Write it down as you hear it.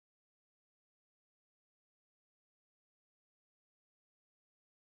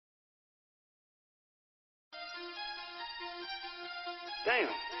Damn.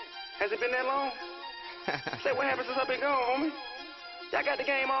 Has it been that long? Say, what happened since I've been gone, homie? Y'all got the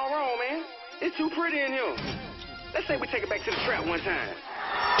game all wrong, man. It's too pretty in here. Let's say we take it back to the trap one time.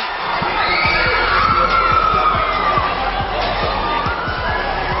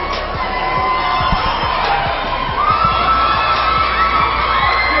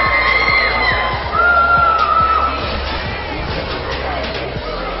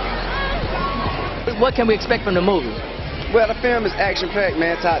 What can we expect from the movie? Well, the film is action-packed,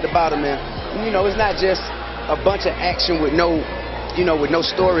 man, top to bottom, man. You know, it's not just a bunch of action with no, with no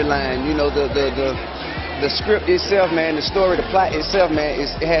storyline. You know, the script itself, man, the story, the plot itself, man,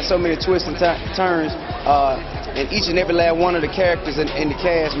 it has so many twists and turns, and each and every last one of the characters in the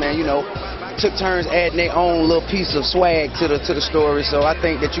cast, man, took turns adding their own little piece of swag to the story. So I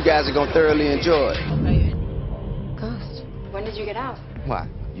think that you guys are gonna thoroughly enjoy it. Ghost, when did you get out? Why?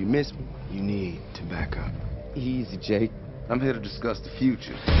 You miss me? You need to back up. Easy, Jake. I'm here to discuss the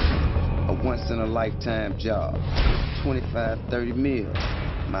future. A once-in-a-lifetime job. 25, 30 mil.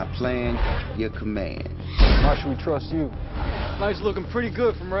 My plan, your command. Why should we trust you? Life's looking pretty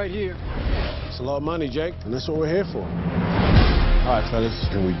good from right here. It's a lot of money, Jake, and that's what we're here for. All right, fellas,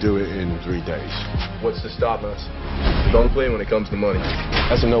 and we do it in 3 days. What's to stop us? Don't play when it comes to money.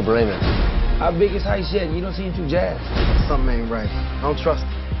 That's a no-brainer. Our biggest heist yet, and you don't seem too jazzed. Something ain't right. I don't trust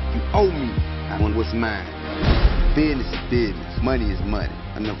him. You owe me. I want what's mine. Business is business. Money is money.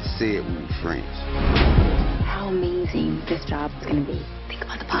 I never said we were friends. How amazing this job is going to be. Think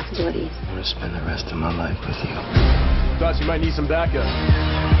about the possibilities. I want to spend the rest of my life with you. Thought you might need some backup.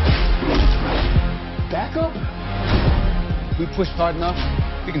 Backup? We pushed hard enough.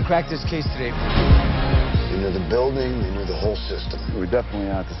 We can crack this case today. They knew the building, they knew the whole system. We're definitely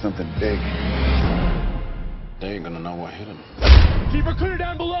out to something big. They ain't gonna know what hit them. Keep her clear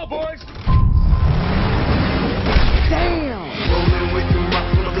down below, boys! Damn! Rolling with the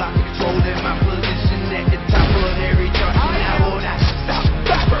rocks on the block, controlling my position at the top of every chart. Now all that stop,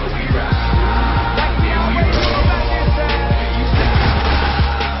 where we ride.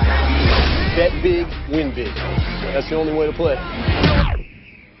 Bet big, win big. That's the only way to play.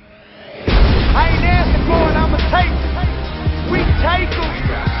 I ain't asking for it, I'ma take it. We take them.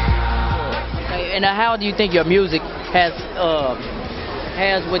 Okay, and how do you think your music has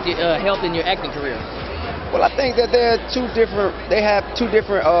with helped in your acting career? Well, I think that they have two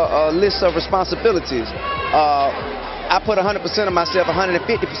different lists of responsibilities. I put 100% of myself,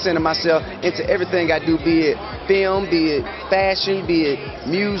 150% of myself into everything I do, be it film, be it fashion, be it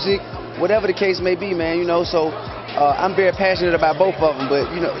music, whatever the case may be, man, so I'm very passionate about both of them,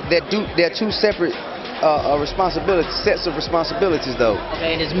 but, they're two separate sets of responsibilities, though.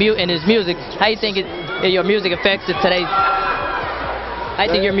 Okay, and his music, how do you think your music affects today's? How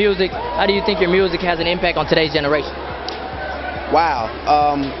do you think your music has an impact on today's generation? Wow,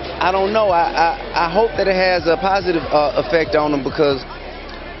 I don't know. I hope that it has a positive effect on them, because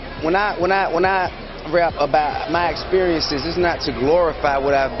when I rap about my experiences, it's not to glorify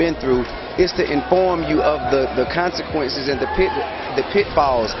what I've been through. It's to inform you of the consequences and the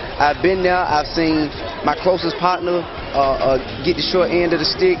pitfalls. I've been there. I've seen my closest partner get the short end of the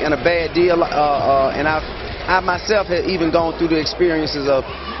stick and a bad deal, and I myself have even gone through the experiences of,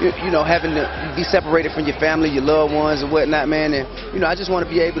 having to be separated from your family, your loved ones, and whatnot, man. And I just want to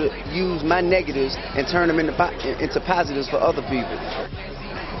be able to use my negatives and turn them into positives for other people.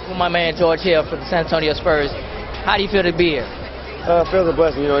 For my man George Hill for the San Antonio Spurs, how do you feel to be here? It feels a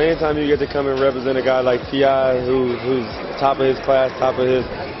blessing. Anytime you get to come and represent a guy like T.I., who's top of his class, top of his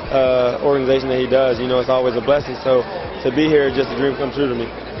organization that he does, it's always a blessing. So to be here is just a dream come true to me.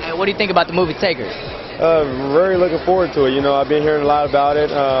 And what do you think about the movie Takers? Very looking forward to it. I've been hearing a lot about it,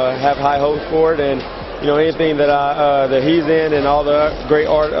 have high hopes for it, and anything that that he's in, and all the great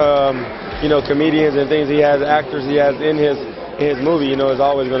art, comedians and things he has, actors he has in his movie, is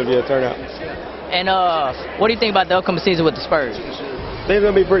always going to be a turnout. And what do you think about the upcoming season with the Spurs? I think it's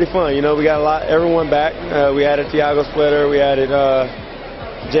going to be pretty fun. We got everyone back. We added Tiago Splitter, we added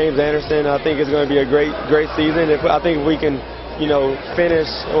James Anderson. I think it's going to be a great season. I think if we can, finish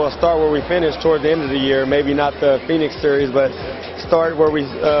or start where we finished toward the end of the year, maybe not the Phoenix series, but start where we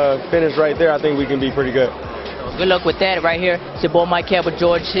finished right there, I think we can be pretty good. Good luck with that right here. It's your boy Mike Campbell,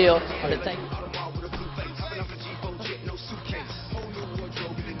 George Hill on the Take.